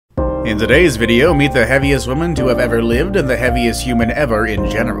In today's video, meet the heaviest woman to have ever lived and the heaviest human ever in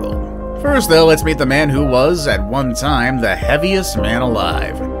general. First though, let's meet the man who was, at one time, the heaviest man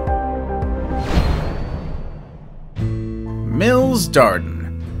alive. Mills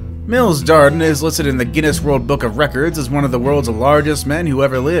Darden. Mills Darden is listed in the Guinness World Book of Records as one of the world's largest men who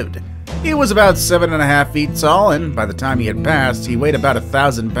ever lived. He was about 7.5 feet tall, and by the time he had passed, he weighed about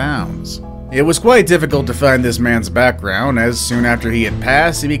 1,000 pounds. It was quite difficult to find this man's background, as soon after he had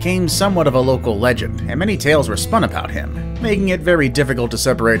passed, he became somewhat of a local legend, and many tales were spun about him, making it very difficult to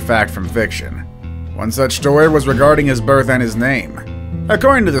separate fact from fiction. One such story was regarding his birth and his name.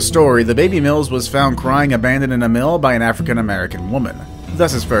 According to the story, the baby Mills was found crying abandoned in a mill by an African-American woman,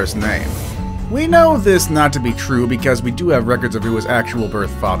 thus his first name. We know this not to be true because we do have records of who his actual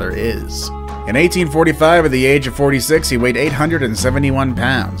birth father is. In 1845, at the age of 46, he weighed 871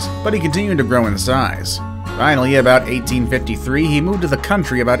 pounds, but he continued to grow in size. Finally, about 1853, he moved to the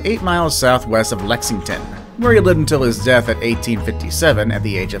country about 8 miles southwest of Lexington, where he lived until his death at 1857 at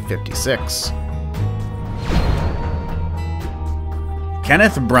the age of 56.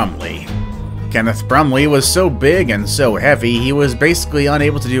 Kenneth Brumley. Kenneth Brumley was so big and so heavy, he was basically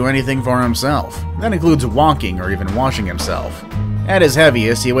unable to do anything for himself. That includes walking or even washing himself. At his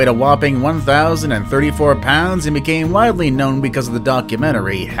heaviest, he weighed a whopping 1,034 pounds and became widely known because of the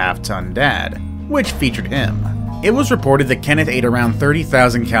documentary Half Ton Dad, which featured him. It was reported that Kenneth ate around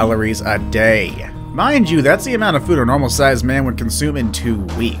 30,000 calories a day. Mind you, that's the amount of food a normal-sized man would consume in 2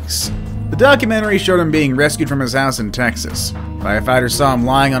 weeks. The documentary showed him being rescued from his house in Texas. Firefighters saw him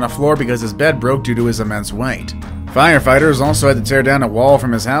lying on a floor because his bed broke due to his immense weight. Firefighters also had to tear down a wall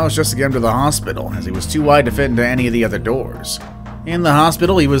from his house just to get him to the hospital, as he was too wide to fit into any of the other doors. In the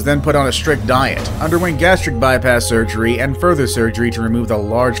hospital, he was then put on a strict diet, underwent gastric bypass surgery, and further surgery to remove the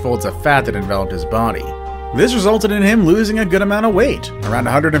large folds of fat that enveloped his body. This resulted in him losing a good amount of weight, around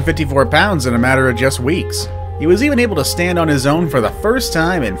 154 pounds in a matter of just weeks. He was even able to stand on his own for the first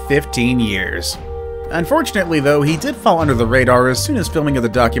time in 15 years. Unfortunately, though, he did fall under the radar as soon as filming of the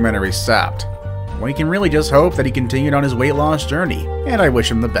documentary stopped. We can really just hope that he continued on his weight loss journey, and I wish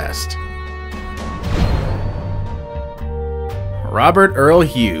him the best. Robert Earl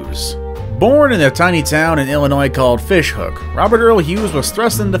Hughes. Born in a tiny town in Illinois called Fishhook, Robert Earl Hughes was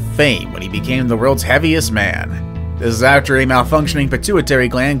thrust into fame when he became the world's heaviest man. This is after a malfunctioning pituitary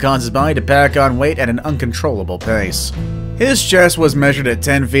gland caused his body to pack on weight at an uncontrollable pace. His chest was measured at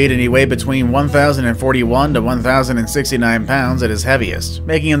 10 feet and he weighed between 1,041 to 1,069 pounds at his heaviest,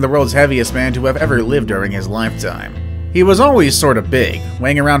 making him the world's heaviest man to have ever lived during his lifetime. He was always sort of big,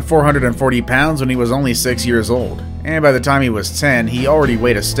 weighing around 440 pounds when he was only 6 years old, and by the time he was 10, he already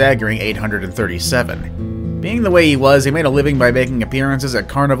weighed a staggering 837. Being the way he was, he made a living by making appearances at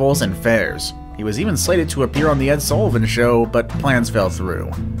carnivals and fairs. He was even slated to appear on The Ed Sullivan Show, but plans fell through.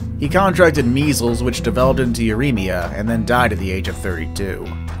 He contracted measles, which developed into uremia, and then died at the age of 32.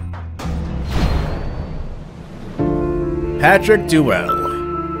 Patrick Deuel.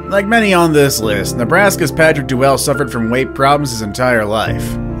 Like many on this list, Nebraska's Patrick Deuel suffered from weight problems his entire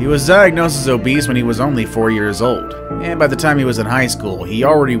life. He was diagnosed as obese when he was only 4 years old, and by the time he was in high school, he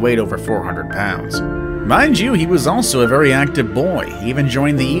already weighed over 400 pounds. Mind you, he was also a very active boy. He even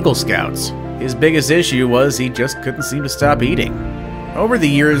joined the Eagle Scouts. His biggest issue was he just couldn't seem to stop eating. Over the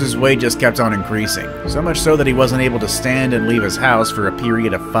years, his weight just kept on increasing, so much so that he wasn't able to stand and leave his house for a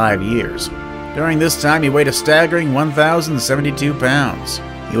period of 5 years. During this time, he weighed a staggering 1,072 pounds.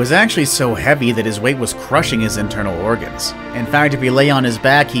 He was actually so heavy that his weight was crushing his internal organs. In fact, if he lay on his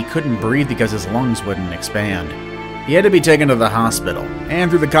back, he couldn't breathe because his lungs wouldn't expand. He had to be taken to the hospital, and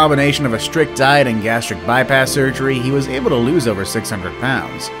through the combination of a strict diet and gastric bypass surgery, he was able to lose over 600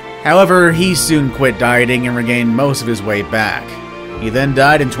 pounds. However, he soon quit dieting and regained most of his weight back. He then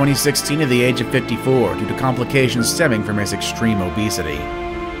died in 2016 at the age of 54 due to complications stemming from his extreme obesity.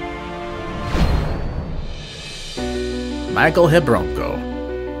 Michael Hebranko.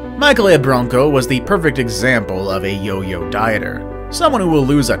 Michael Hebranko was the perfect example of a yo-yo dieter, someone who will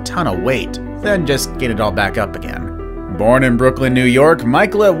lose a ton of weight, then just get it all back up again. Born in Brooklyn, New York,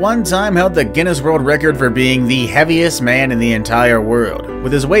 Michael at one time held the Guinness World Record for being the heaviest man in the entire world,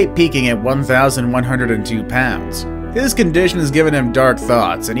 with his weight peaking at 1,102 pounds. His condition has given him dark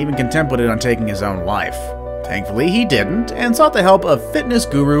thoughts and even contemplated on taking his own life. Thankfully, he didn't, and sought the help of fitness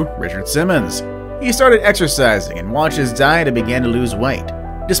guru Richard Simmons. He started exercising and watched his diet and began to lose weight.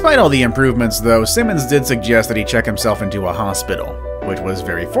 Despite all the improvements, though, Simmons did suggest that he check himself into a hospital, which was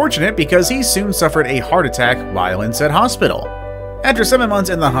very fortunate because he soon suffered a heart attack while in said hospital. After 7 months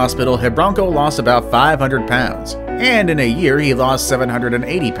in the hospital, Hebranko lost about 500 pounds, and in a year he lost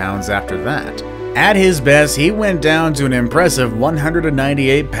 780 pounds after that. At his best, he went down to an impressive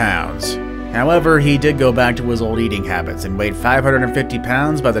 198 pounds. However, he did go back to his old eating habits and weighed 550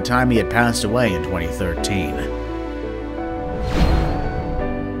 pounds by the time he had passed away in 2013.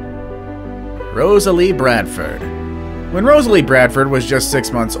 Rosalie Bradford. When Rosalie Bradford was just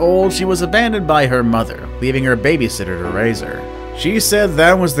 6 months old, she was abandoned by her mother, leaving her babysitter to raise her. She said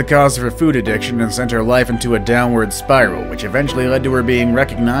that was the cause of her food addiction and sent her life into a downward spiral, which eventually led to her being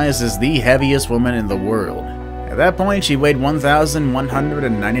recognized as the heaviest woman in the world. At that point, she weighed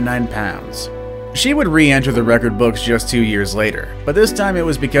 1,199 pounds. She would re-enter the record books just 2 years later, but this time it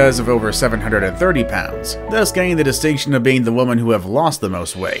was because of over 730 pounds, thus gaining the distinction of being the woman who have lost the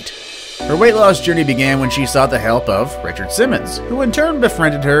most weight. Her weight loss journey began when she sought the help of Richard Simmons, who in turn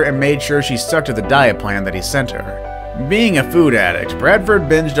befriended her and made sure she stuck to the diet plan that he sent her. Being a food addict, Bradford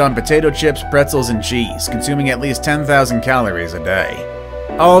binged on potato chips, pretzels, and cheese, consuming at least 10,000 calories a day.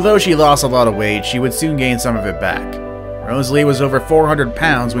 Although she lost a lot of weight, she would soon gain some of it back. Rosalie was over 400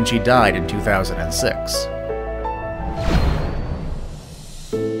 pounds when she died in 2006.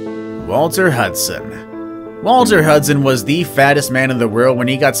 Walter Hudson. Walter Hudson was the fattest man in the world when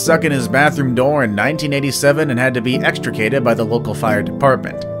he got stuck in his bathroom door in 1987 and had to be extricated by the local fire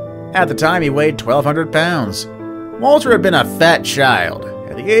department. At the time, he weighed 1,200 pounds. Walter had been a fat child.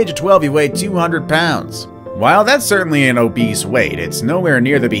 At the age of 12, he weighed 200 pounds. While that's certainly an obese weight, it's nowhere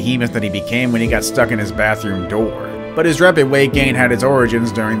near the behemoth that he became when he got stuck in his bathroom door. But his rapid weight gain had its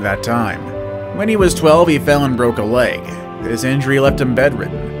origins during that time. When he was 12, he fell and broke a leg. This injury left him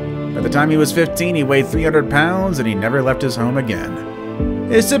bedridden. By the time he was 15, he weighed 300 pounds and he never left his home again.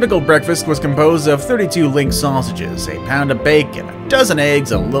 His typical breakfast was composed of 32 link sausages, a pound of bacon, a dozen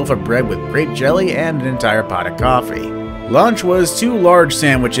eggs, a loaf of bread with grape jelly, and an entire pot of coffee. Lunch was 2 large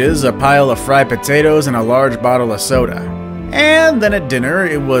sandwiches, a pile of fried potatoes, and a large bottle of soda. And then at dinner,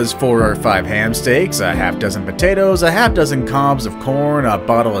 it was 4 or 5 ham steaks, a half dozen potatoes, a half dozen cobs of corn, a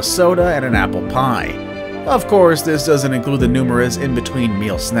bottle of soda, and an apple pie. Of course, this doesn't include the numerous in-between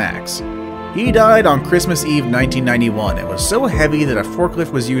meal snacks. He died on Christmas Eve 1991 and was so heavy that a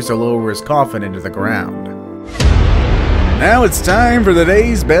forklift was used to lower his coffin into the ground. Now it's time for the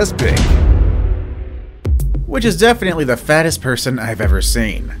day's best pick, which is definitely the fattest person I've ever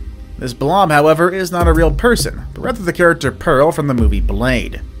seen. This blob, however, is not a real person, but rather the character Earl from the movie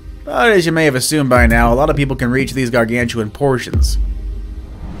Blade. But as you may have assumed by now, a lot of people can reach these gargantuan portions.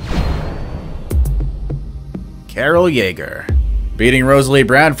 Carol Yager. Beating Rosalie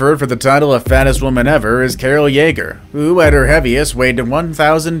Bradford for the title of fattest woman ever is Carol Yager, who at her heaviest weighed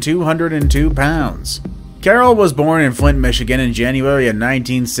 1,202 pounds. Carol was born in Flint, Michigan in January of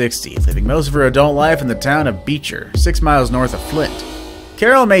 1960, living most of her adult life in the town of Beecher, 6 miles north of Flint.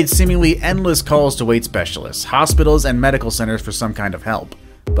 Carol made seemingly endless calls to weight specialists, hospitals, and medical centers for some kind of help.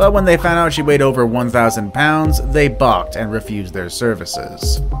 But when they found out she weighed over 1,000 pounds, they balked and refused their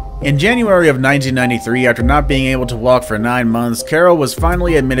services. In January of 1993, after not being able to walk for 9 months, Carol was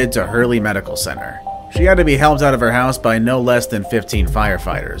finally admitted to Hurley Medical Center. She had to be helped out of her house by no less than 15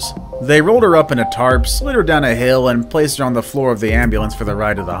 firefighters. They rolled her up in a tarp, slid her down a hill, and placed her on the floor of the ambulance for the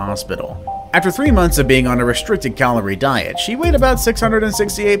ride to the hospital. After 3 months of being on a restricted calorie diet, she weighed about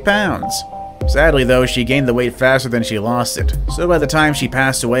 668 pounds. Sadly though, she gained the weight faster than she lost it, so by the time she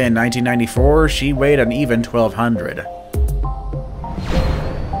passed away in 1994, she weighed an even 1,200.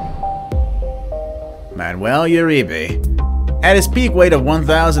 Manuel Uribe. At his peak weight of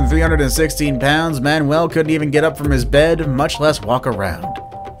 1,316 pounds, Manuel couldn't even get up from his bed, much less walk around.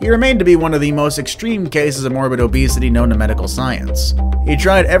 He remained to be one of the most extreme cases of morbid obesity known to medical science. He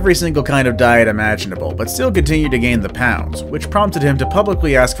tried every single kind of diet imaginable, but still continued to gain the pounds, which prompted him to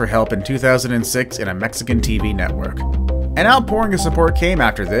publicly ask for help in 2006 in a Mexican TV network. An outpouring of support came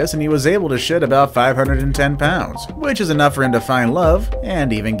after this, and he was able to shed about 510 pounds, which is enough for him to find love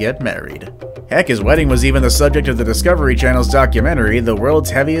and even get married. Heck, his wedding was even the subject of the Discovery Channel's documentary, The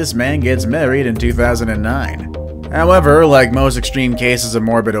World's Heaviest Man Gets Married, in 2009. However, like most extreme cases of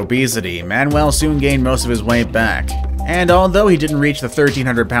morbid obesity, Manuel soon gained most of his weight back. And although he didn't reach the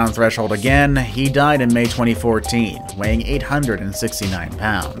 1,300 pound threshold again, he died in May 2014, weighing 869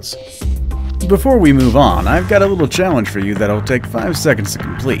 pounds. Before we move on, I've got a little challenge for you that'll take 5 seconds to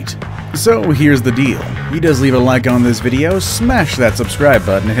complete. So here's the deal. You just leave a like on this video, smash that subscribe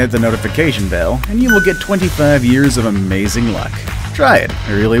button and hit the notification bell, and you will get 25 years of amazing luck. Try it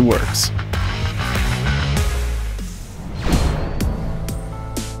really works.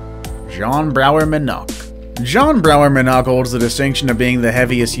 Jon Brower Minnoch. Jon Brower Minnoch holds the distinction of being the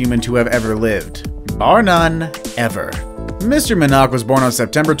heaviest human to have ever lived. Bar none, ever. Mr. Minnoch was born on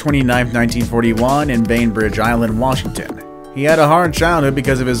September 29, 1941 in Bainbridge Island, Washington. He had a hard childhood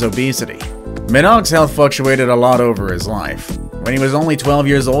because of his obesity. Minnoch's health fluctuated a lot over his life. When he was only 12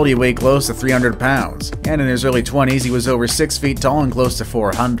 years old, he weighed close to 300 pounds, and in his early 20s, he was over 6 feet tall and close to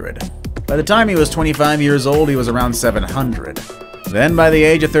 400. By the time he was 25 years old, he was around 700. Then, by the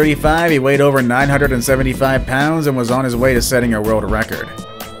age of 35, he weighed over 975 pounds and was on his way to setting a world record.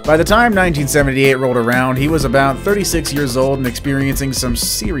 By the time 1978 rolled around, he was about 36 years old and experiencing some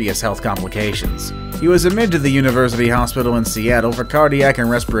serious health complications. He was admitted to the University Hospital in Seattle for cardiac and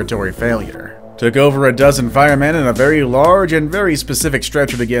respiratory failure. Took over a dozen firemen and a very large and very specific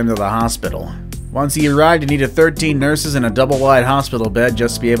stretcher to get him to the hospital. Once he arrived, he needed 13 nurses in a double-wide hospital bed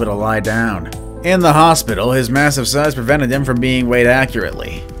just to be able to lie down. In the hospital, his massive size prevented him from being weighed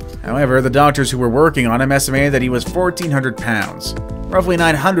accurately. However, the doctors who were working on him estimated that he was 1,400 pounds. Roughly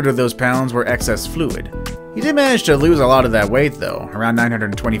 900 of those pounds were excess fluid. He did manage to lose a lot of that weight though, around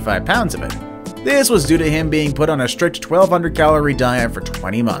 925 pounds of it. This was due to him being put on a strict 1,200 calorie diet for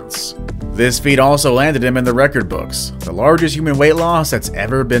 20 months. This feat also landed him in the record books, the largest human weight loss that's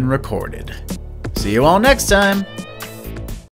ever been recorded. See you all next time!